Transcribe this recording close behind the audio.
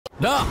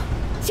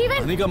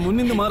അനിക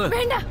മുന്നിന്ന് മാറ്.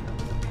 വേണ്ട.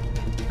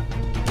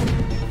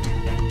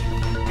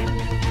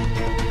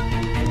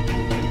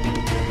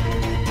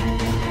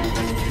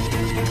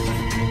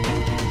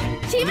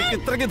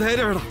 ഇത്രയ്ക്ക്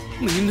ധൈര്യം വേണം.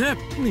 നിന്നെ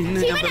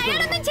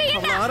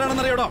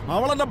ആരാണെന്നറിയടോ?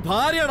 അവളെന്റെ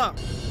ഭാര്യടാ.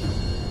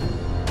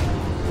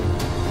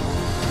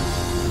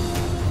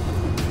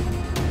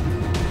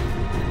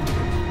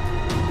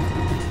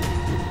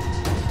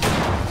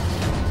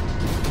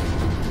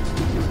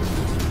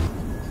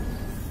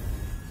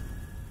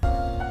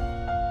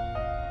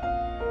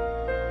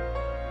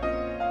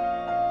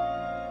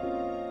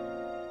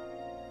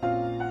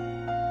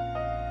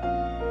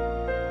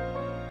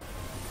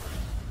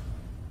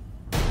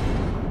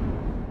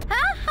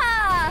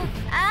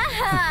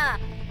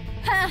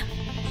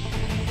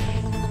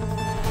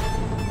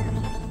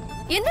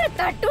 എന്തൊരു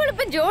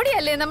തട്ടുവെളുപ്പൻ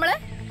ജോഡിയല്ലേ നമ്മള്.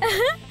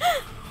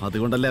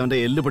 അതുകൊണ്ടല്ലേ അവന്റെ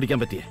എല്ല് പിടിക്കാൻ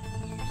പറ്റിയേ.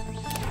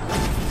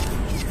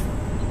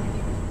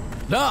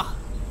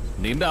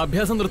 നിന്റെ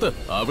അഭ്യാസം നിർത്ത്.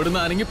 അവിടുന്ന്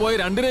അനങ്ങിപ്പോയ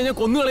രണ്ടിനെ ഞാൻ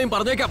കൊന്നുകളയും,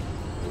 പറഞ്ഞേക്കാം.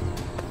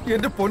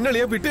 എന്റെ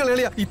പൊന്നളിയാ,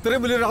 വിട്ടുകളിയാ.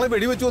 ഇത്രയും വലിയൊരാളെ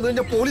വെടിവെച്ചു വന്നു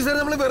കഴിഞ്ഞാൽ പോലീസുകാരെ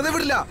നമ്മളെ വെറുതെ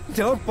വിടില്ല.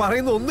 ഞാൻ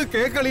പറയുന്ന ഒന്ന്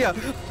കേക്കളിയാ.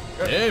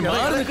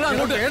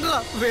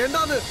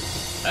 വേണ്ടാന്ന്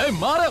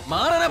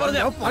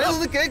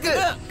പറയുന്നത് കേക്ക്.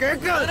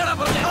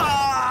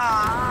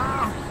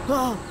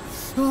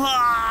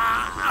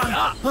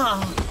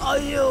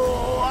 അയ്യോ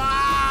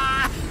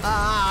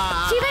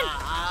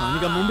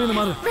മുമ്പിൽ നിന്ന്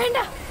മാറ്. വേണ്ട.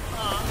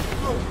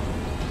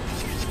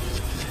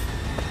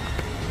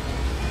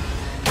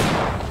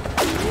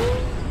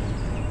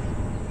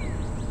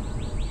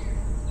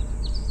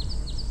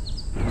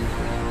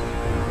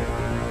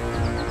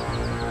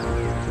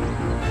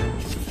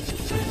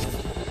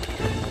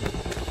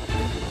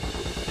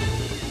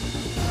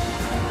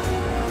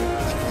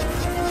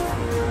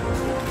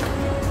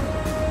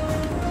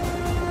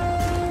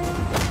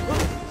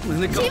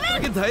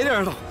 ധൈര്യം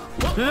വേണോ?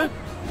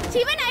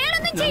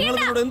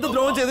 ഞങ്ങൾ എന്ത്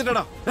ദ്രോഹം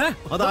ചെയ്തിട്ടാ?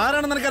 അത്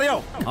ആരാണെന്ന് നിനക്കറിയോ?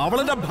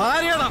 അവളെന്റെ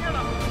ഭാര്യയാടാ.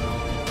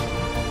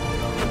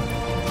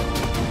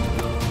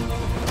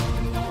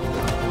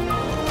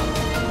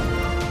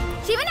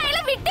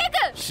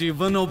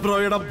 ശിവൻ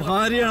ഒബ്രോയുടെ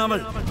ഭാര്യയാണ്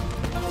അവൾ.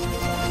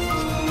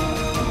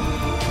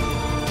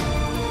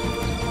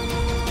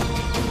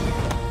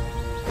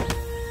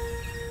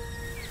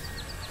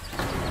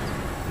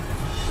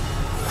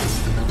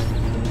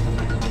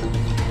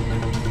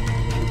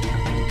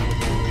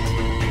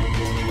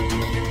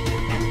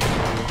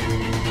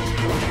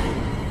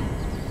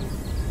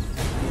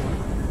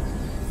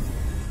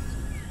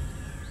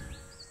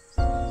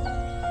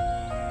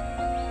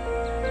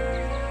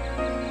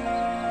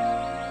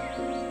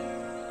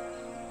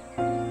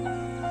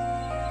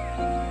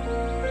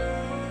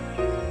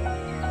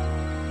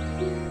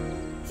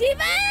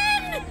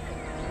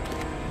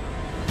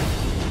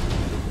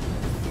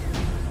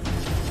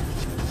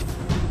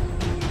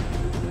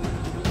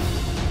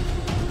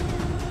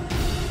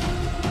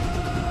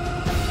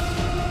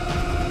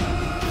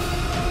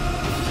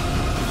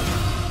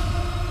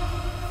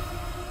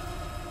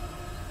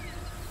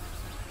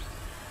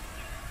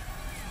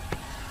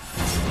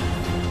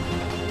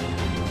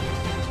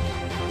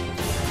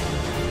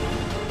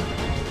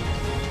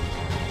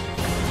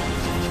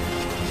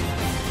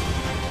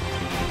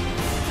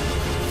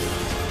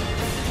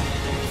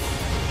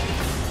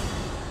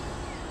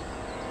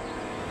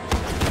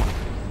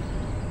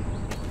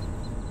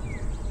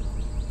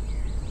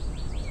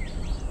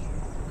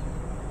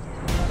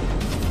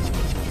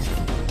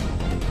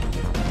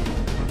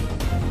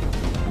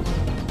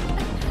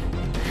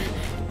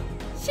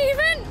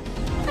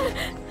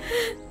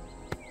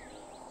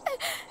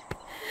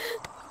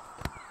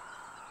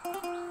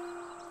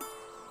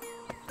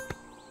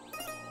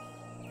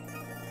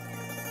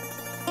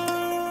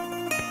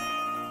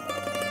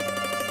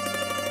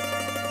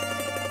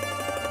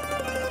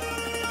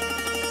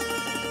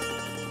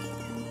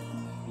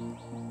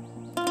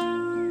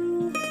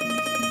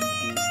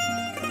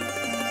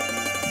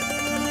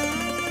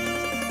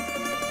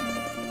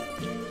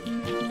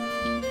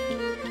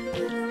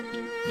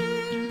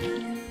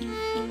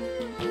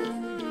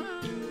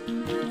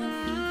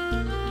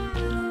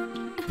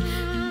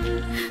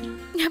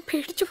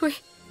 പോയി.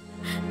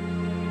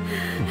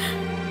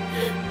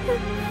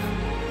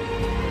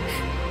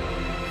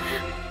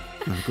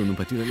 നിനക്കൊന്നും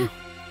പറ്റില്ലല്ലോ?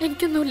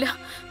 എനിക്കൊന്നുമില്ല.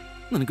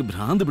 നിനക്ക്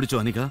ഭ്രാന്ത് പിടിച്ചോ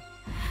അനിക?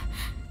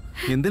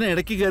 എന്തിനാ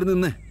ഇടയ്ക്ക് കയറി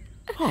നിന്ന്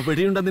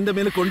അവിടെയുണ്ട് നിന്റെ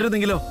മേലെ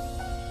കൊണ്ടിരുന്നെങ്കിലോ?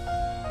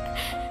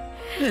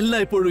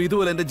 എല്ലായ്പ്പോഴും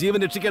ഇതുപോലെ എന്റെ ജീവൻ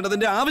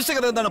രക്ഷിക്കേണ്ടതിന്റെ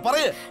ആവശ്യകത എന്താണ്?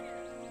 പറയേ.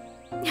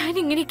 ഞാൻ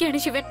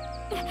ഇങ്ങനെയൊക്കെയാണ് ശിവൻ.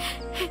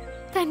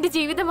 തന്റെ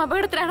ജീവിതം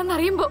അപകടത്തിലാണെന്ന്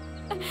അറിയുമ്പോ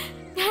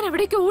ഞാൻ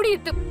അവിടേക്ക്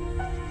ഓടിയെത്തും.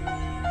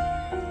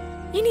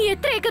 ഇനി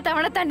എത്രയൊക്കെ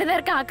തവണ തന്റെ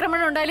നേർക്ക്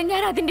ആക്രമണം ഉണ്ടായാലും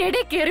ഞാൻ അതിന്റെ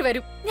ഇടയിൽ കയറി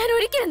വരും. ഞാൻ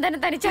ഒരിക്കലും തന്നെ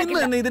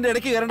തനിച്ചാക്കില്ല. ഇതിന്റെ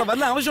ഇടയ്ക്ക് കയറേണ്ട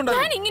വല്ല ആവശ്യമുണ്ടോ?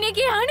 ഞാൻ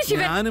ഇങ്ങനെയൊക്കെയാണ്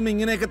ശിവൻ. ഞാനും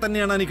ഇങ്ങനെയൊക്കെ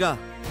തന്നെയാണ് അനിക.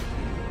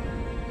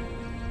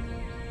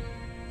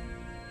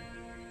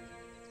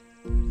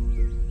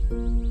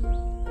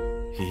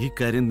 ഈ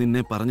കാര്യം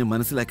നിന്നെ പറഞ്ഞ്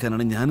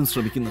മനസ്സിലാക്കാനാണ് ഞാനും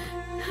ശ്രമിക്കുന്നത്.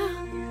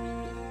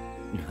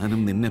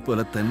 ഞാനും നിന്നെ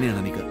പോലെ തന്നെയാണ്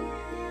അനിക.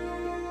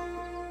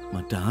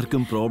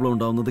 മറ്റാർക്കും പ്രോബ്ലം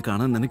ഉണ്ടാവുന്നത്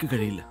കാണാൻ നിനക്ക്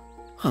കഴിയില്ല.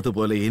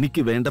 അതുപോലെ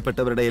എനിക്ക്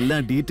വേണ്ടപ്പെട്ടവരുടെ എല്ലാ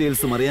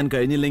ഡീറ്റെയിൽസും അറിയാൻ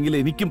കഴിഞ്ഞില്ലെങ്കിൽ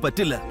എനിക്കും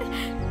പറ്റില്ല.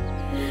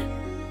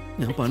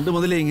 ഞാൻ പണ്ട്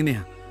മുതലേ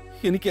ഇങ്ങനെയാ.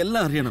 എനിക്ക്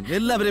എല്ലാം അറിയണം,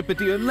 എല്ലാവരെ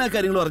പറ്റി എല്ലാ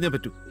കാര്യങ്ങളും അറിഞ്ഞേ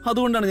പറ്റൂ.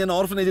 അതുകൊണ്ടാണ് ഞാൻ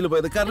ഓർഫനേജിൽ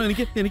പോയത്. കാരണം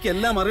എനിക്ക്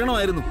എല്ലാം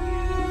അറിയണമായിരുന്നു.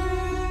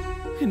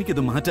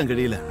 എനിക്കിത് മാറ്റാൻ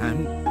കഴിയില്ല.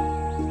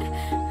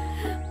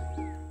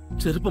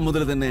 ചെറുപ്പം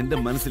മുതൽ തന്നെ എന്റെ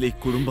മനസ്സിലെ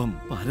കുടുംബം,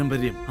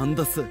 പാരമ്പര്യം,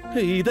 അന്തസ്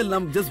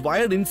ഇതെല്ലാം ജസ്റ്റ്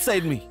വയർഡ്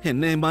ഇൻസൈഡ് മീ.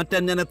 എന്നെ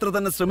മാറ്റാൻ ഞാൻ എത്ര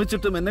തന്നെ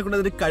ശ്രമിച്ചിട്ടും എന്നെ കൊണ്ട്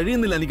അതിന്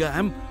കഴിയുന്നില്ല Anika.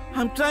 I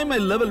M try my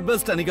level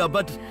best Anika.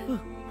 But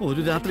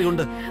ഒരു രാത്രി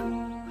കൊണ്ട്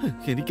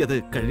എനിക്കത്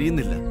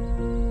കഴിയുന്നില്ല.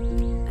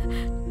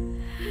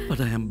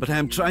 But I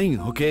am trying,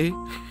 okay?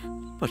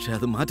 പക്ഷെ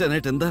അത്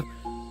മാറ്റാനായിട്ട് എന്താ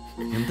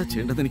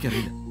ചെയ്യേണ്ടത്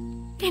എനിക്കറിയില്ല.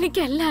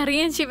 എനിക്കെല്ലാം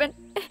അറിയാൻ ശിവൻ.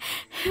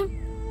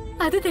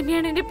 അത്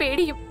തന്നെയാണ് എന്റെ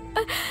പേടിയും.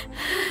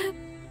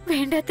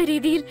 വേണ്ടാത്ത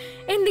രീതിയിൽ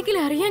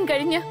എന്തെങ്കിലും അറിയാൻ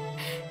കഴിഞ്ഞ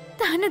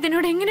താൻ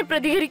അതിനോട് എങ്ങനെ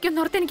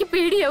പ്രതികരിക്കുന്നോർത്ത് എനിക്ക്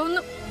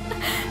പേടിയാവുന്നു.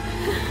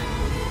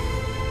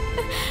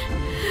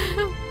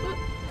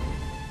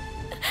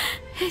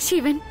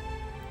 ശിവൻ,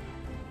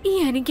 ഈ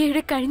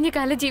അനികയുടെ കഴിഞ്ഞ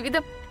കാല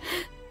ജീവിതം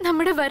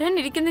നമ്മുടെ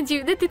വരാനിരിക്കുന്ന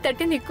ജീവിതത്തിൽ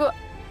തട്ടി നിൽക്കുക.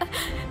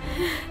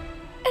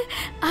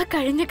 ആ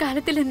കഴിഞ്ഞ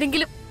കാലത്തിൽ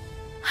എന്തെങ്കിലും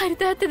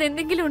അരുതാത്തത്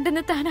എന്തെങ്കിലും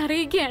ഉണ്ടെന്ന് താൻ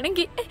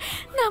അറിയുകയാണെങ്കിൽ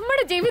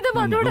നമ്മുടെ ജീവിതം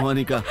അതോടെ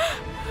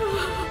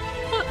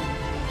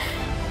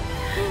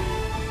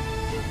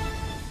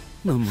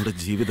നമ്മുടെ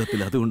ജീവിതത്തിൽ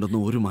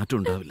അതുകൊണ്ടൊന്നും ഒരു മാറ്റം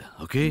ഉണ്ടാവില്ല.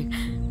 ഓക്കെ?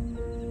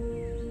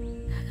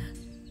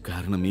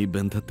 കാരണം ഈ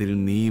ബന്ധത്തിൽ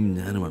നീയും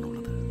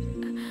ഞാനുമാണുള്ളത്.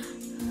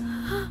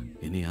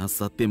 ഇനി ആ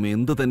സത്യം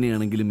എന്ത്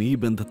തന്നെയാണെങ്കിലും ഈ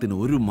ബന്ധത്തിന്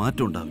ഒരു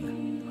മാറ്റം ഉണ്ടാവില്ല.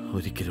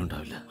 ഒരിക്കലും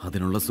ഉണ്ടാവില്ല.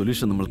 അതിനുള്ള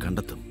സൊല്യൂഷൻ നമ്മൾ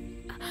കണ്ടെത്തും.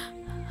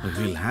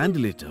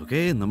 Handle it. ഓക്കെ?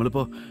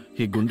 നമ്മളിപ്പോ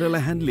ഈ ഗുണ്ടകളെ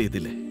ഹാൻഡിൽ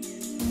ചെയ്തില്ലേ?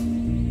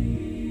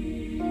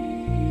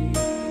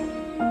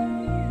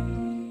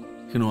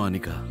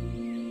 അനിക,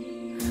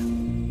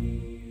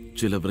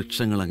 ചില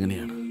വൃക്ഷങ്ങൾ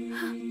അങ്ങനെയാണ്.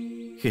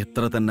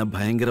 എത്ര തന്നെ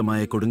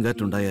ഭയങ്കരമായ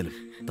കൊടുങ്കാറ്റുണ്ടായാലും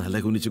തല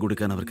കുനിച്ചു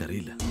കൊടുക്കാൻ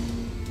അവർക്കറിയില്ല.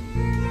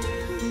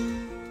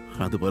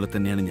 അതുപോലെ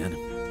തന്നെയാണ്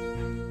ഞാനും.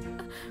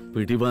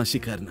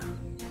 പിടിവാശിക്കാരനാണ്.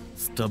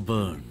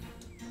 stubborn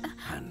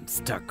and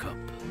stuck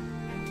up.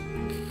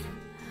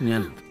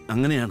 ഞാൻ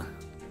അങ്ങനെയാണ്.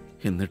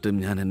 എന്നിട്ടും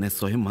ഞാൻ എന്നെ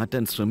സ്വയം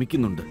മാറ്റാൻ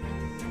ശ്രമിക്കുന്നുണ്ട്.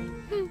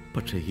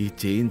 പക്ഷെ ഈ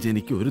ചേഞ്ച്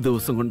എനിക്ക് ഒരു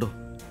ദിവസം കൊണ്ടോ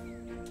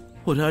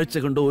ഒരാഴ്ച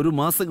കൊണ്ടോ ഒരു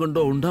മാസം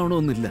കൊണ്ടോ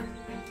ഉണ്ടാവണമെന്നില്ല.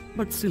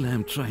 But still I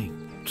am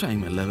trying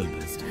my level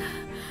best.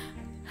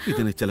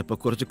 ഇതിന് ചിലപ്പോൾ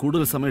കുറച്ച്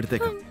കൂടുതൽ സമയം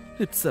എടുത്തേക്കാം.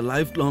 It's A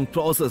life long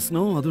process.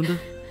 No, അതുകൊണ്ട്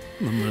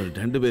നമ്മൾ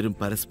രണ്ടുപേരും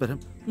പരസ്പരം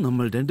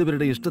നമ്മൾ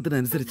രണ്ടുപേരുടെ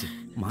ഇഷ്ടത്തിനനുസരിച്ച്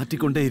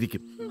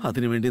മാറ്റിക്കൊണ്ടേയിരിക്കും.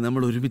 അതിനുവേണ്ടി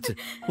നമ്മൾ ഒരുമിച്ച്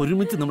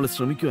നമ്മൾ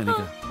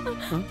ശ്രമിക്കുവാനില്ല.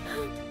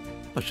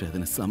 പക്ഷെ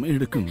അതിന്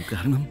സമയമെടുക്കും.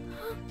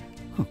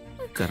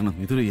 കാരണം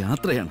ഇതൊരു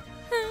യാത്രയാണ്.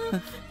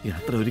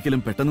 യാത്ര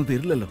ഒരിക്കലും പെട്ടെന്ന്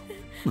തീരില്ലല്ലോ.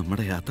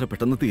 നമ്മുടെ യാത്ര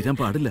പെട്ടെന്ന് തീരാൻ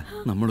പാടില്ല.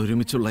 നമ്മൾ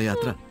ഒരുമിച്ചുള്ള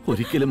യാത്ര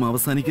ഒരിക്കലും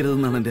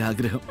അവസാനിക്കരുതെന്നാണ്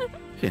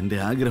എന്റെ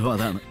ആഗ്രഹം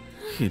അതാണ്.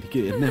 എനിക്ക്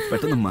എന്നെ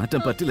പെട്ടെന്ന്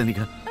മാറ്റാൻ പറ്റില്ല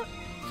അനിക.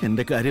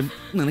 എന്റെ കാര്യം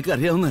നിനക്ക്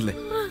അറിയാവുന്നല്ലേ.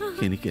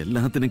 എനിക്ക്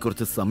എല്ലാത്തിനും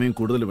കുറച്ച് സമയം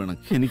കൂടുതൽ വേണം.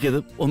 എനിക്കത്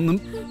ഒന്നും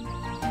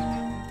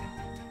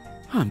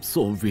I am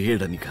so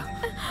weird Anika.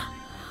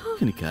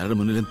 എനിക്ക് ആരുടെ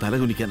മുന്നിലും തല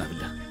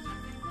കുനിക്കാനാവില്ല.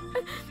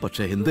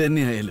 പക്ഷെ എന്ത്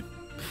തന്നെയായാലും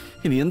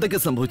ഇനി എന്തൊക്കെ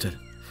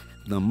സംഭവിച്ചാലും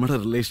നമ്മുടെ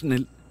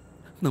റിലേഷനിൽ,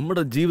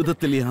 നമ്മുടെ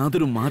ജീവിതത്തിൽ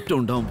യാതൊരു മാറ്റം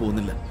ഉണ്ടാവാൻ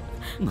പോകുന്നില്ല.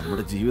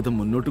 നമ്മുടെ ജീവിതം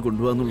മുന്നോട്ട്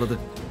കൊണ്ടുപോകാന്നുള്ളത്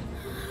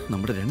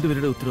നമ്മുടെ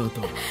രണ്ടുപേരുടെ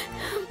ഉത്തരവാദിത്വമാണ്.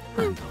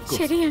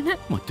 ശരിയാണ്.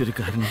 മറ്റൊരു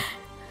കാരണം,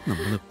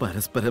 നമ്മൾ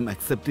പരസ്പരം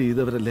അക്സെപ്റ്റ്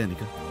ചെയ്തവരല്ലേ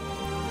അനിക.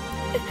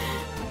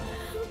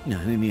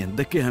 ഞാനിനി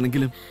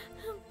എന്തൊക്കെയാണെങ്കിലും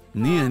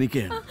നീ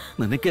അനിക്കയാണ്.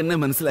 നിനക്ക് എന്നെ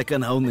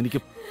മനസ്സിലാക്കാനാവും.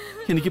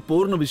 എനിക്ക്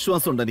പൂർണ്ണ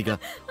വിശ്വാസമുണ്ട് Anika.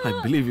 I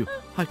believe you,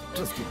 I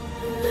trust you.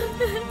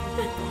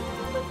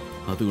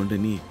 അതുകൊണ്ട്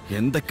ഇനി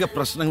എന്തൊക്കെ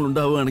പ്രശ്നങ്ങൾ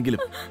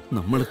ഉണ്ടാവുകയാണെങ്കിലും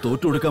നമ്മൾ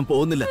തോറ്റു കൊടുക്കാൻ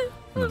പോകുന്നില്ല.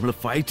 നമ്മൾ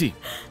ഫൈറ്റ് ചെയ്യും.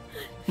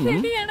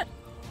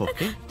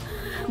 ഓക്കെ?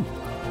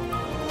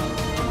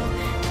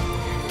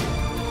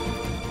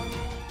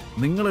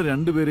 നിങ്ങളെ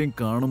രണ്ടുപേരെയും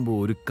കാണുമ്പോൾ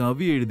ഒരു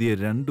കവി എഴുതിയ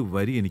 2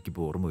 വരി എനിക്ക്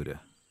ഓർമ്മ വരിക.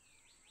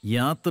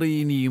 യാത്ര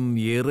ഇനിയും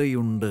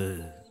ഏറെയുണ്ട്,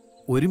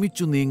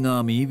 ഒരുമിച്ചു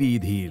നീങ്ങാം ഈ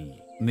വീതിയിൽ,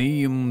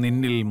 നീയും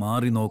നിന്നിൽ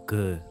മാറി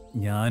നോക്ക്,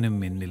 ഞാനും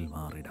എന്നിൽ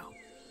മാറിടാം.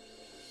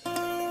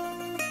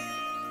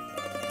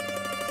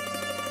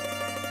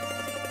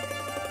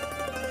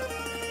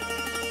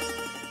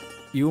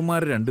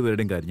 യുവമാരെ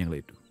രണ്ടുപേരുടെയും കാര്യങ്ങൾ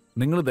ഏറ്റു.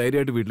 നിങ്ങൾ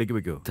ധൈര്യമായിട്ട് വീട്ടിലേക്ക്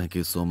വെക്കോ. Thank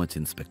you so much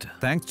inspector.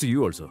 Thanks to you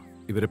also,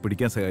 ഇവരെ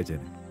പിടിക്കാൻ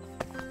സഹായിച്ചതിന്.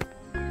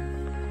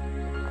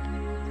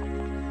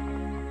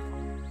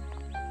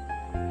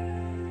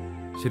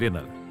 ശരി,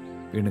 എന്നാൽ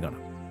വീണ്ടും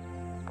കാണാം.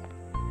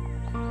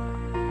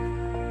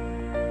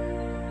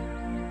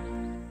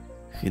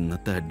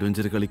 ഇന്നത്തെ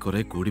അഡ്വഞ്ചർ കളി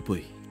കുറെ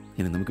കൂടിപ്പോയി.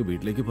 ഇനി നമുക്ക്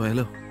വീട്ടിലേക്ക്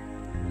പോയാലോ?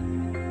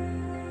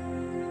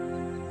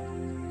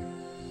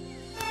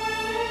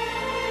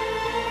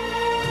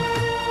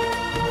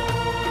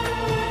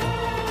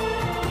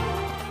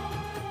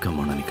 Come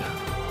on, Anika.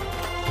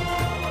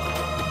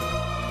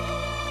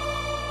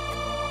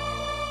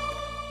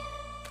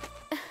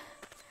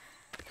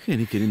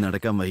 എനിക്കിനി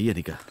നടക്കാൻ വയ്യ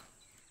അനിക.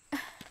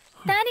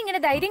 താനിങ്ങനെ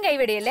ധൈര്യം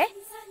കൈവിടിയല്ലേ?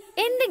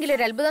 എന്തെങ്കിലും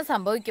ഒരു അത്ഭുതം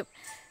സംഭവിക്കും.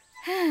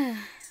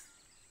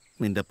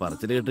 നിന്റെ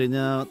പറച്ചിൽ കേട്ട്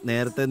കഴിഞ്ഞാ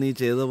നേരത്തെ നീ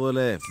ചെയ്ത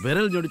പോലെ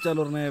വിരൽ ഞൊടിച്ചാൽ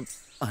ഉടനെ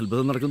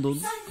അത്ഭുതം നടക്കും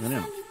തോന്നുന്നു.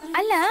 അങ്ങനെയാണോ?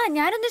 അല്ല,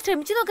 ഞാനൊന്ന്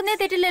ശ്രമിച്ചു നോക്കുന്നേ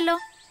തെറ്റില്ലല്ലോ.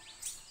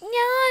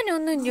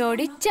 ഞാനൊന്ന്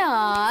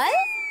ഞൊടിച്ചാൽ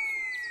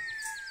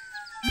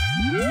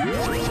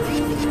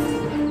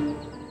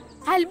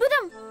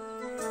അത്ഭുതം.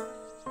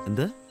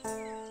 എന്താ?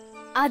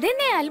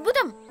 അതെന്നെ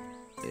അത്ഭുതം.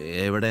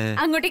 എവിടെ?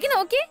 അങ്ങോട്ടേക്ക്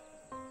നോക്കി.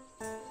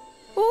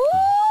 ഓ,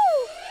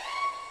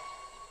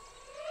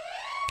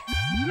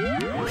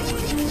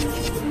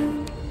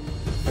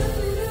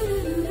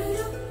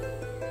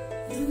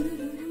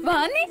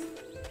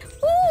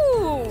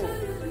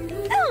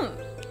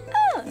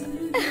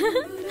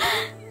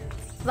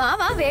 വാ.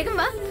 വാ വേഗം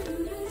വാ.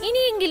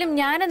 ഇനിയെങ്കിലും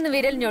ഞാനൊന്ന്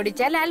വിരൽ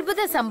ഞൊടിച്ചാൽ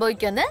അത്ഭുതം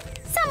സംഭവിക്കുമെന്ന്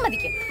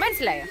സമ്മതിക്കും.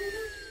 മനസ്സിലായോ?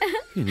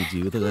 ഇനി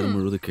ജീവിതകാലം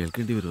മുഴുവൻ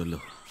കേൾക്കേണ്ടി വരുമല്ലോ.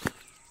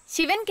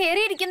 ശിവൻ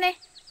കേറിയിരിക്കുന്നേ.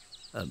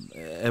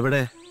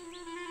 എവിടെ?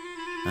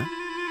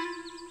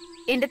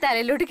 എന്റെ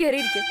തലയിലോട്ട്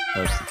കേറിയിരിക്കും.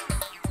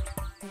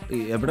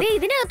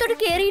 ഇതിനകത്തോട്ട്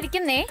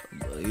കേറിയിരിക്കുന്നേ.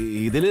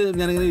 ഇതില്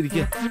ഞാനിങ്ങനെ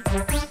ഇരിക്കുക.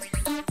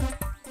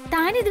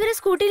 താൻ ഇതുവരെ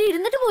സ്കൂട്ടിയിൽ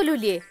ഇരുന്നിട്ട്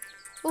പോലുമില്ലേ?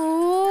 ഓ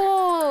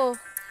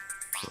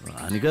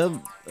അനിക,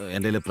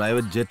 എന്റെ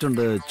പ്രൈവറ്റ് ജെറ്റ്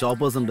ഉണ്ട്,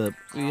 ചോപ്പേഴ്സ് ഉണ്ട്.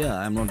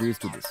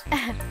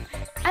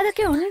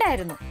 അതൊക്കെ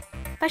ഉണ്ടായിരുന്നു,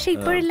 പക്ഷെ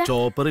ഇപ്പോഴില്ല.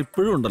 ചോപ്പർ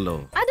ഇപ്പോഴും ഉണ്ടല്ലോ.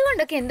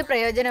 അതുകൊണ്ടൊക്കെ എന്ത്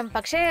പ്രയോജനം?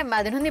 പക്ഷെ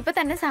അതിനൊന്നും ഇപ്പൊ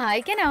തന്നെ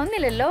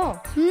സഹായിക്കാനാവുന്നില്ലല്ലോ.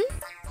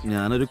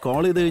 ഞാനൊരു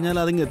കോൾ ചെയ്ത് കഴിഞ്ഞാൽ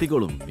അതിങ്ങ്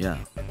എത്തിക്കോളും.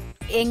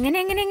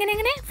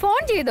 എങ്ങനെ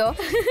ഫോൺ ചെയ്തോ?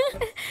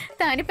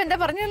 താനിപ്പോ എന്താ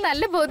പറഞ്ഞത്?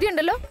 നല്ല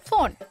ബോധ്യമുണ്ടല്ലോ.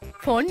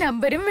 ഫോൺ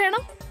നമ്പരും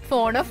വേണം.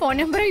 ഫോൺ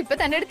നമ്പറോ ഇപ്പൊ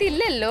തന്നെ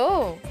അടുത്തില്ലല്ലോ.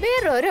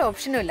 വേറൊരു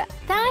ഓപ്ഷനും ഇല്ല.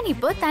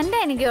 താനിപ്പോ തന്റെ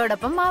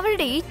അനികയോടൊപ്പം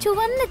അവളുടെ ഈ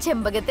ചുവന്ന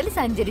ചെമ്പകത്തിൽ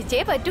സഞ്ചരിച്ചേ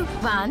പറ്റൂ.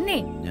 വാന്നേ.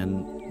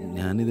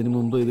 ഞാൻ ഇതിനു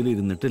മുമ്പ് ഇതിൽ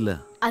ഇരുന്നിട്ടില്ല.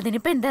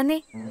 അതിനിപ്പോ എന്താന്നേ?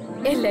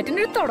 എല്ലാറ്റിനും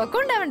ഒരു തുടക്കം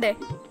ഉണ്ടാവണ്ടേ?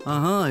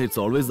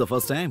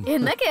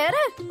 എന്നാ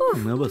കേറ്.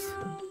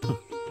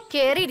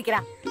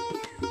 കേറിയിരിക്കടാ.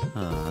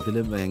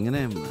 അതില്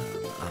എങ്ങനെ?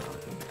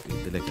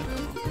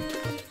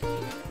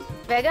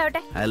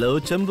 വേഗാവട്ടെ. ഹലോ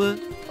ചെമ്പ്.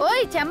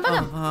 ഓയ്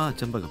ചെമ്പകം.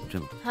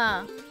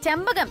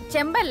 ചെമ്പകം,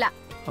 ചെമ്പല്ല.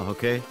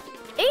 ഓക്കേ.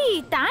 ഏയ്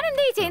താൻ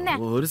എന്താ ചെയ്യുന്നേ?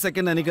 ഒരു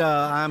second Anika,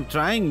 I am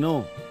trying. No,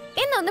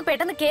 എന്നൊന്ന്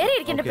പെട്ടെന്ന് കേറി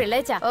ഇരിക്കണ്ട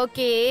പിള്ളേച്ചാ.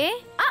 ഓക്കേ.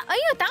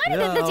 അയ്യോ, താൻ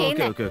ഇതെന്താ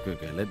ചെയ്യുന്നേ?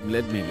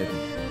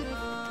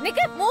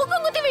 നിക്ക്, മൂക്കും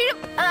കുത്തി വീഴും.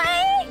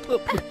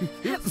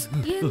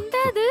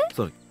 എന്താത്?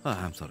 സോറി.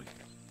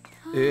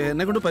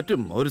 എന്നെ കൊണ്ട്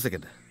പറ്റും. ഒരു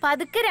സെക്കൻഡ്.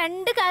 പതുക്കെ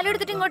രണ്ട്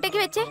കാലെടുത്തിട്ട്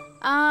ഇങ്ങോട്ടേക്ക് വെച്ചേ.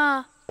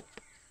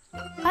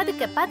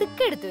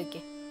 പതുക്കെ എടുത്തു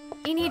വെക്ക്.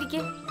 ഇനി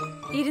ഇരിക്കെ.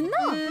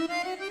 ഇരുന്നോ?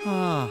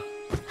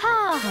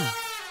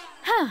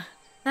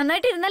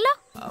 നന്നായിട്ട് ഇരുന്നല്ലോ.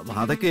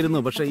 അതൊക്കെ ഇരുന്നു.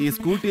 പക്ഷെ ഈ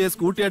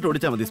സ്കൂട്ടിയായിട്ട്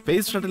ഓടിച്ചാൽ മതി.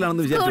 സ്പേസ്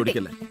ഷട്ടിലാണെന്ന് വിചാരിച്ചു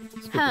ഓടിക്കല്ലേ.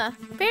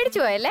 പേടിച്ചു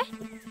പോയല്ലേ?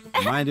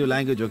 Mind your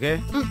language, okay?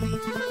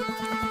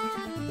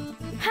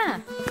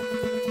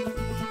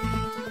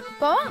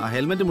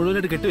 Helmet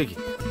മുഴുവനായിട്ട് കെട്ടിവെക്ക്.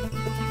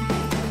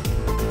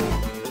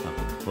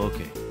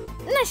 ഓക്കേ,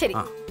 എന്നാ ശരി.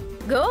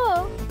 ഗോ.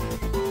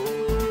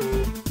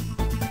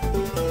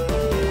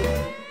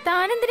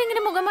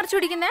 താനെന്തിനെങ്ങനെ മുഖം മറച്ചു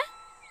പിടിക്കുന്നേ?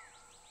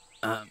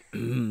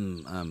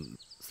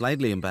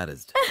 Slightly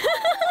embarrassed.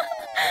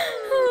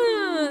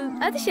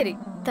 അത് ശരി.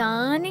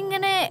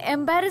 താനിങ്ങനെ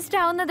എംബാരസ്ഡ്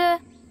ആവുന്നത്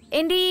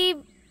എന്റെ ഈ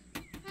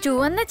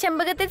ചുവന്ന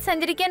ചെമ്പകത്തിൽ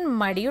സഞ്ചരിക്കാൻ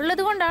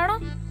മടിയുള്ളത് കൊണ്ടാണോ,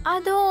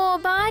 അതോ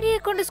ഭാര്യയെ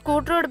കൊണ്ട്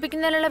സ്കൂട്ടർ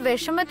ഓടിപ്പിക്കുന്നതിലുള്ള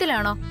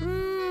വിഷമത്തിലാണോ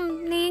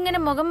നീ ഇങ്ങനെ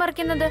മുഖം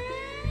മറക്കുന്നത്?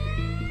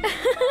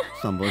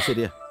 സംഭവം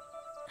ശരിയാ.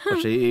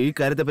 പക്ഷേ ഈ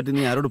കാര്യത്തെ പറ്റി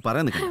നീ ആരോട്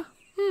പറയാൻ നിൽക്കണ്ട.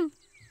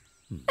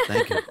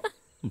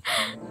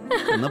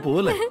 എന്നാ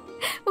പോലെ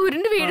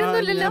ഉരുണ്ട്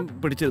വീഴൊന്നുമില്ലല്ലോ.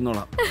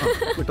 പിടിച്ചിരുന്നോളാം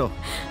കേട്ടോ.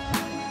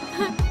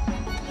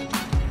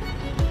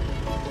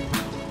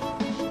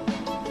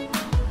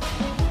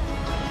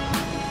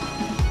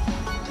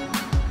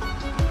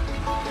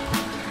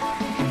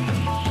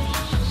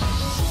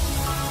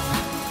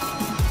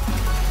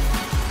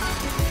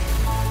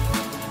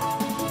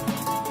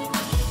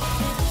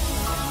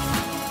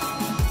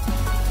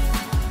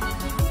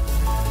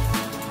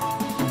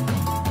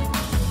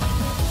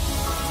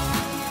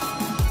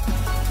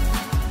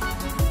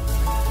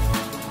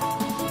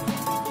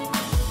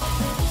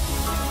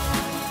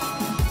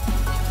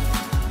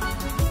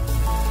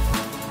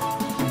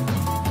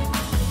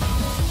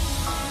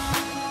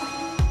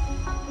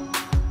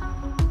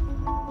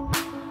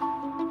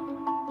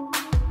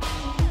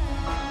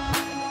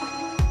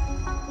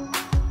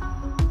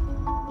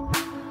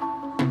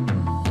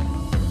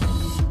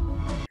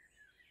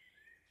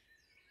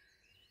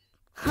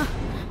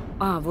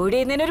 അവോയ്ഡ്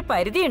ചെയ്യുന്നതിനൊരു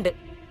പരിധിയുണ്ട്.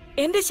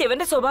 എന്റെ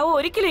ശിവന്റെ സ്വഭാവം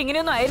ഒരിക്കലും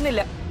ഇങ്ങനെയൊന്നും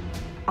ആയിരുന്നില്ല.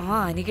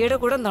 അനികയുടെ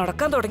കൂടെ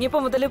നടക്കാൻ തുടങ്ങിയപ്പോ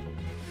മുതലും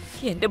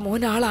എന്റെ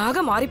മോൻ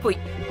ആളാകെ മാറിപ്പോയി.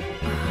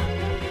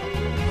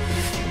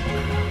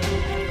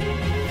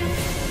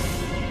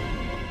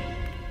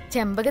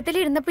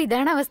 ചെമ്പകത്തിലിരുന്നപ്പോ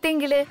ഇതാണ്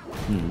അവസ്ഥയെങ്കില്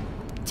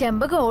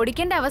ചെമ്പകം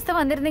ഓടിക്കേണ്ട അവസ്ഥ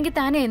വന്നിരുന്നെങ്കിൽ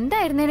താൻ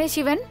എന്തായിരുന്നേനെ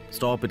ശിവൻ?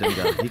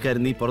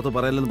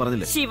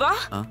 ശിവ,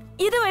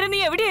 ഇതുവരെ നീ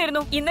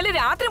എവിടെയായിരുന്നു? ഇന്നലെ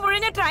രാത്രി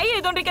മുഴുവൻ ഞാൻ ട്രൈ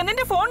ചെയ്തോണ്ടിരിക്കാൻ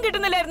നിന്റെ ഫോൺ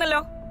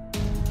കിട്ടുന്നില്ലായിരുന്നല്ലോ.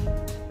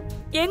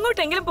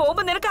 എങ്ങോട്ടെങ്കിലും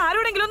പോകുമ്പോ നിനക്ക്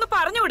ആരോടെങ്കിലും ഒന്ന്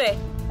പറഞ്ഞൂടെ?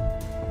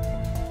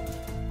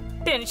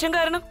 ടെൻഷൻ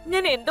കാരണം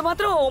ഞാൻ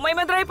എന്തുമാത്രം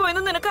ഓമയമെന്ത്രായി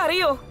പോയെന്ന് നിനക്ക്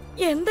അറിയോ?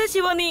 എന്താ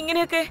ശിവ നീ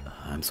ഇങ്ങനെയൊക്കെ?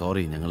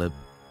 സോറി,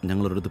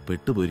 ഞങ്ങളൊരിടത്ത്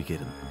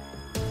പെട്ടുപോയിരിക്കുന്നു.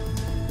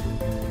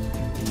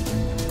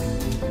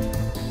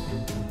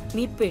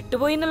 നീ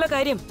പെട്ടുപോയി എന്നുള്ള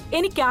കാര്യം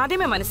എനിക്ക്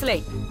ആദ്യമേ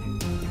മനസ്സിലായി.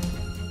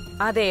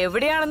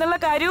 അതെവിടെയാണെന്നുള്ള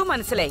കാര്യവും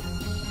മനസ്സിലായി.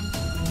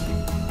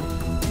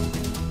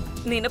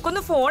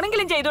 നിനക്കൊന്ന്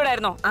ഫോണെങ്കിലും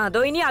ചെയ്തൂടായിരുന്നോ?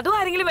 അതോ ഇനി അതും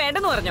ആരെങ്കിലും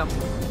വേണ്ടെന്ന് പറഞ്ഞോ?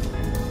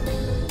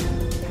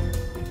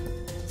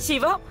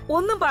 ശിവ,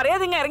 ഒന്നും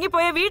പറയാതെ ഇങ്ങ്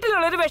ഇറങ്ങിപ്പോയ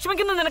വീട്ടിലുള്ളവര്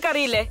വിഷമിക്കുന്നു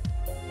നിനക്കറിയില്ലേ?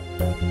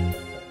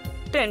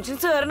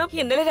 ടെൻഷൻസ് കാരണം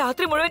ഇന്നലെ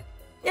രാത്രി മുഴുവൻ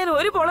ഞാൻ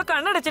ഒരു പോളെ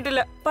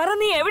കണ്ണടച്ചിട്ടില്ല. പറ,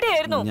 നീ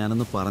എവിടെയായിരുന്നു?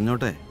 ഞാനൊന്ന്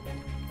പറഞ്ഞോട്ടെ,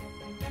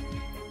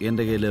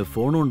 എന്റെ കയ്യില്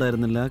ഫോണും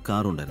ഉണ്ടായിരുന്നില്ല,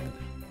 കാറും ഉണ്ടായിരുന്നില്ല.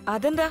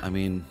 അതെന്താ? ഐ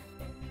മീൻ,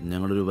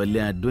 ഞങ്ങളൊരു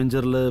വലിയ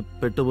അഡ്വഞ്ചറിൽ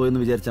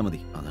പെട്ടുപോയെന്ന് വിചാരിച്ചാൽ മതി.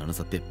 അതാണ്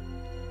സത്യം.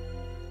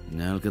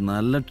 ഞങ്ങൾക്ക്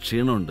നല്ല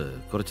ക്ഷീണമുണ്ട്.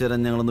 കുറച്ചു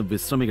നേരം ഞങ്ങളൊന്ന്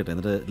വിശ്രമിക്കട്ടെ,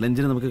 എന്നിട്ട്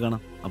ലഞ്ചിന് നമുക്ക്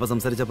കാണാം. അപ്പൊ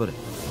സംസാരിച്ചാ പോരെ?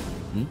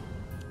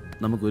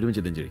 നമുക്ക്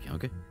ഒരുമിച്ച് ലഞ്ച് കഴിക്കാം.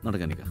 ഓക്കെ,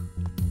 നടക്കാം അനിക്ക.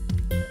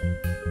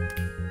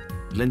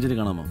 ലഞ്ചിന്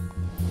കാണാമോ?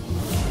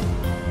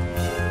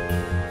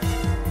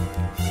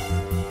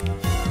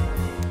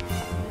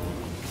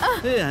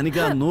 അനിക്ക,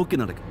 നോക്കി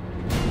നടക്ക.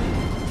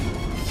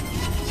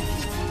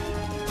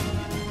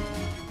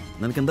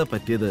 നിനക്കെന്താ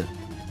പറ്റിയത്?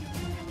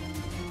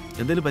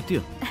 എന്തേലും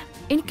പറ്റിയോ?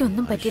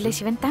 എനിക്കൊന്നും പറ്റിയില്ല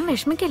ശിവൻ, താൻ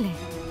വിഷമിക്കല്ലേ.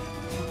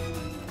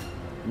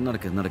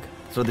 നടക്ക് നടക്ക്,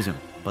 ശ്രദ്ധിച്ചോ,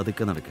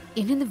 പതുക്കെ നടക്ക്.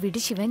 ഇനിയൊന്ന് വിട്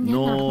ശിവൻ,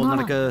 നോ,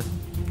 നടക്ക്.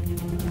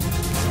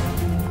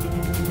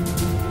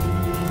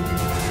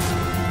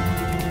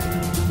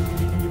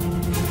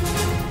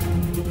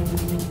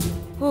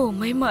 ഓ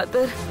മൈ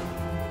മദർ,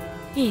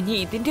 ഇനി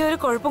ഇതിന്റെ ഒരു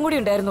കുഴപ്പം കൂടി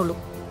ഉണ്ടായിരുന്നുള്ളൂ.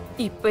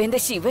 ഇപ്പൊ എന്റെ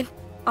ശിവൻ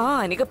ആ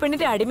അനിക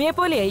പെണ്ണിന്റെ അടിമയെ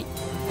പോലെയായി.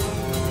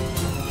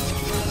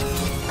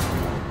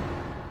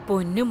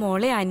 പൊന്നു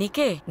മോളെ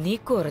അനിക്കേ, നീ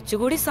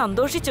കുറച്ചുകൂടി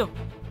സന്തോഷിച്ചോ.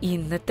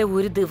 ഇന്നത്തെ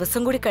ഒരു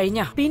ദിവസം കൂടി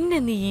കഴിഞ്ഞാ പിന്നെ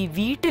നീ ഈ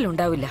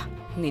വീട്ടിലുണ്ടാവില്ല,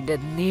 നിന്റെ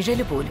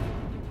നിഴല് പോലും.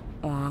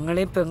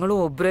 ആങ്ങളെയും പെങ്ങളും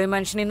ഒബ്രോയ്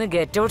മനുഷ്യനിൽ നിന്ന്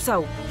ഗെറ്റ് ഔട്ട്സ്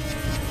ആവും.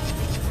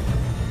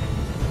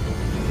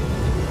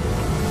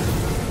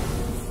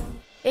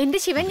 എന്റെ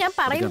ശിവൻ, ഞാൻ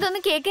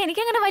പറയുന്നതൊന്നും കേക്ക്.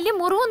 എനിക്ക് അങ്ങനെ വലിയ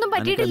മുറിവൊന്നും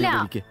പറ്റിയിട്ടില്ല.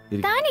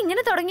 താൻ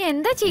ഇങ്ങനെ തുടങ്ങി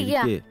എന്താ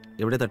ചെയ്യാ?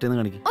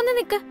 ഒന്ന്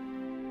നിക്ക്.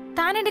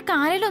 താൻ എന്റെ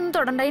കാലിലൊന്നും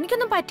തൊടണ്ട.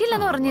 എനിക്കൊന്നും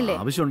പറ്റില്ലെന്ന് പറഞ്ഞില്ലേ?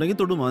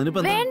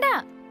 വേണ്ട,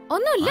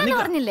 ഒന്നുമില്ലെന്ന്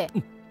പറഞ്ഞില്ലേ?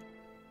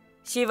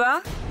 ശിവ,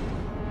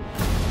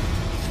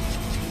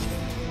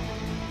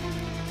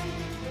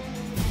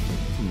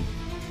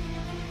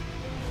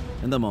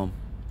 എന്താ മോം?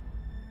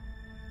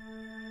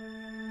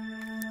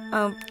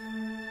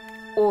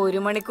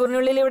 1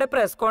 മണിക്കൂറിനുള്ളിൽ ഇവിടെ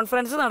പ്രസ്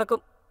കോൺഫറൻസ്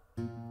നടക്കും.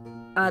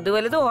 അത്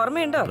വലുത്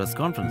ഓർമ്മയുണ്ടോ? Press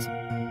conference?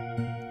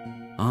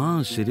 ആ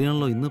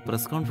ശരിയാണല്ലോ, ഇന്ന്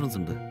പ്രസ് കോൺഫറൻസ്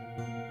ഉണ്ട്.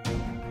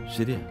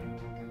 ശരിയാ,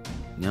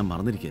 ഞാൻ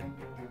മറന്നിരിക്കുക.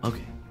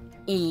 ഓക്കെ.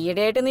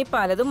 ഈയിടെയായിട്ട് നീ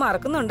പലതും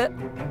മറക്കുന്നുണ്ട്.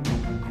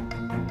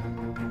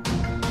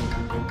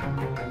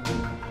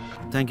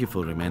 Thank you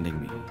for reminding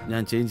me.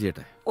 ഞാൻ ചേഞ്ച്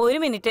ചെയ്യട്ടെ? 1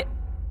 മിനിറ്റ്.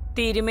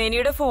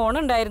 തിരുമേനിയുടെ ഫോൺ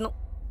ഉണ്ടായിരുന്നു.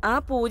 ആ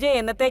പൂജ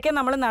എന്നത്തേക്കാ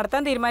നമ്മൾ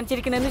നടത്താൻ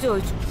തീരുമാനിച്ചിരിക്കുന്നെന്ന്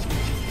ചോദിച്ചു.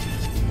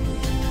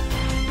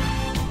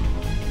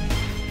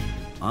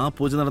 ആ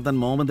പൂജ നടത്താൻ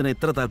മോഹമ്മദിനെ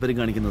എത്ര താല്പര്യം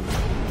കാണിക്കുന്നത്?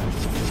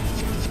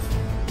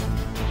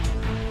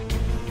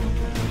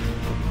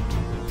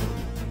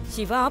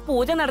 ശിവ, ആ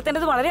പൂജ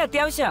നടത്തേണ്ടത് വളരെ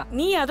അത്യാവശ്യ.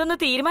 നീ അതൊന്ന്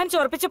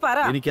തീരുമാനിച്ചുറപ്പിച്ച് പറ.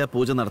 എനിക്ക് ആ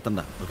പൂജ നടത്തണ്ട.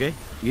 ഓക്കെ,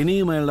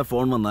 ഇനിയും അയാളുടെ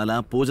ഫോൺ വന്നാൽ ആ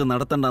പൂജ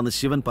നടത്തണ്ടെന്ന്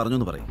ശിവൻ പറഞ്ഞു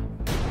എന്ന് പറയും.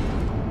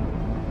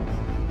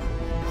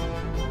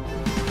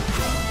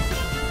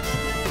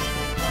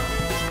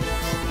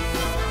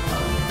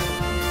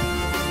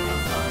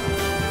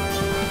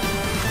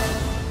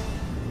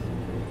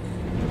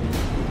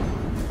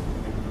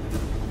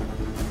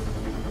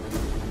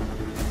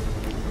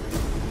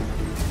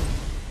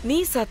 നീ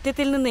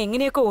സത്യത്തിൽ നിന്ന്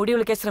എങ്ങനെയൊക്കെ ഓടി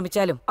വിളിക്കാൻ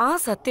ശ്രമിച്ചാലും ആ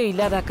സത്യം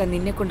ഇല്ലാതാക്കാൻ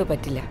നിന്നെ കൊണ്ട്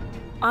പറ്റില്ല.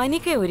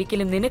 അനിക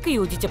ഒരിക്കലും നിനക്ക്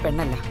യോജിച്ച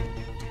പെണ്ണല്ല.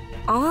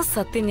 ആ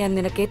സത്യം ഞാൻ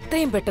നിനക്ക്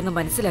എത്രയും പെട്ടെന്ന്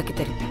മനസ്സിലാക്കി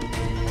തരും.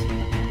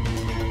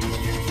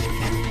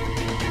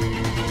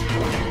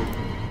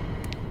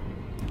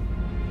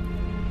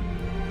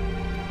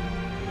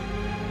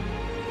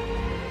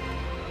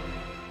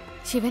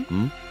 ശിവൻ,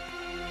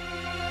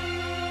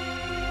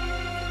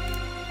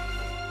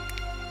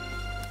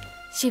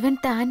 ശിവൻ,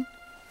 താൻ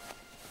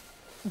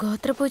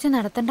ഗോത്രപൂജ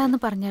നടത്തണ്ടെന്ന്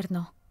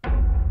പറഞ്ഞായിരുന്നോ?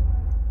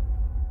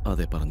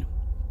 അതെ, പറഞ്ഞു.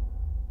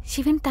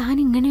 ശിവൻ, താൻ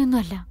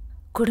ഇങ്ങനെയൊന്നുമല്ല.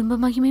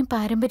 കുടുംബമഹിമയും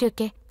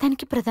പാരമ്പര്യമൊക്കെ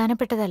തനിക്ക്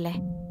പ്രധാനപ്പെട്ടതല്ലേ?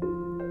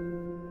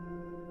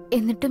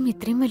 എന്നിട്ടും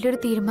ഇത്രയും വലിയൊരു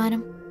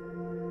തീരുമാനം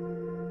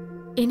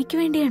എനിക്ക്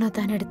വേണ്ടിയാണോ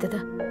താൻ എടുത്തത്?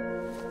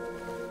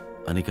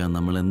 അനിക,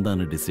 നമ്മൾ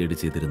എന്താണ് ഡിസൈഡ്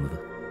ചെയ്തിരുന്നത്?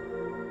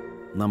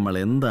 നമ്മൾ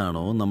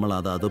എന്താണോ നമ്മൾ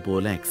അത്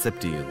അതുപോലെ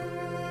അക്സെപ്റ്റ് ചെയ്യുന്നു.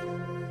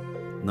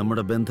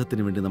 നമ്മുടെ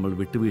ബന്ധത്തിന് വേണ്ടി നമ്മൾ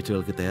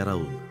വിട്ടുവീഴ്ചകൾക്ക്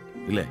തയ്യാറാവുന്നു,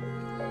 ഇല്ലേ?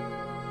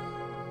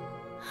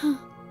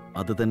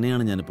 അത്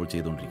തന്നെയാണ് ഞാനിപ്പോൾ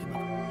ചെയ്തുകൊണ്ടിരിക്കുന്നത്.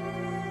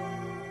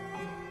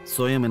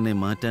 സ്വയം എന്നെ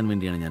മാറ്റാൻ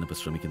വേണ്ടിയാണ് ഞാനിപ്പോൾ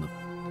ശ്രമിക്കുന്നത്.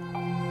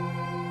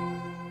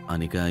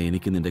 അനിക,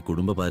 എനിക്ക് നിന്റെ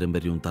കുടുംബ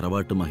പാരമ്പര്യവും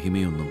തറവാട്ട്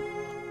മഹിമയൊന്നും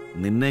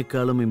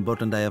നിന്നേക്കാളും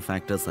ഇമ്പോർട്ടൻ്റ് ആയ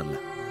ഫാക്ടേഴ്സ് അല്ല.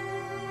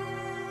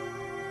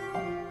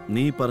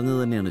 നീ പറഞ്ഞത്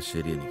തന്നെയാണ്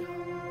ശരി അനിക.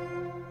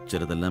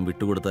 ചിലതെല്ലാം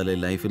വിട്ടുകൊടുത്താലേ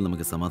ലൈഫിൽ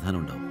നമുക്ക് സമാധാനം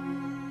ഉണ്ടാവും.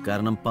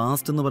 കാരണം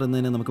പാസ്റ്റ് എന്ന്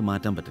പറയുന്നതിനെ നമുക്ക്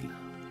മാറ്റാൻ പറ്റില്ല.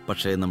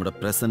 പക്ഷേ നമ്മുടെ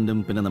പ്രസന്റും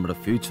പിന്നെ നമ്മുടെ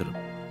ഫ്യൂച്ചറും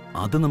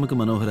അത് നമുക്ക്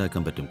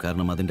മനോഹരമാക്കാൻ പറ്റും.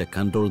 കാരണം അതിന്റെ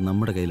കൺട്രോൾ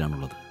നമ്മുടെ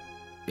കയ്യിലാണുള്ളത്.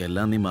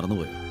 എല്ലാം നീ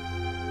മറന്നുപോയോ?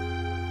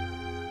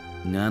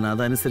 ഞാൻ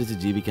അതനുസരിച്ച്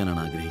ജീവിക്കാനാണ്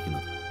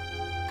ആഗ്രഹിക്കുന്നത്.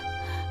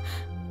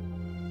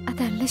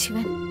 അതല്ല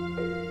ശിവൻ,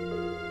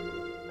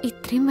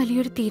 ഇത്രയും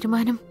വലിയൊരു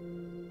തീരുമാനം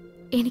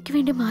എനിക്ക്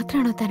വേണ്ടി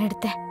മാത്രമാണോ താൻ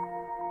എടുത്തേ?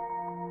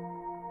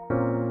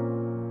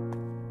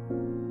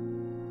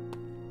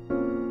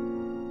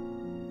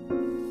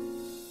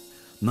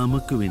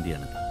 നമുക്ക്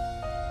വേണ്ടിയാണിത്.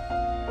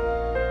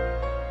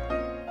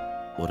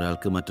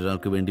 ഒരാൾക്ക്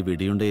മറ്റൊരാൾക്ക് വേണ്ടി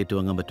വെടിയുണ്ട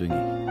ഏറ്റുവാങ്ങാൻ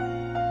പറ്റുമെങ്കിൽ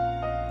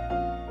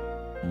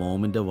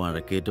മോമിന്റെ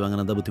വഴക്ക്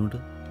ഏറ്റുവാങ്ങാൻ എന്താ ബുദ്ധിമുട്ട്?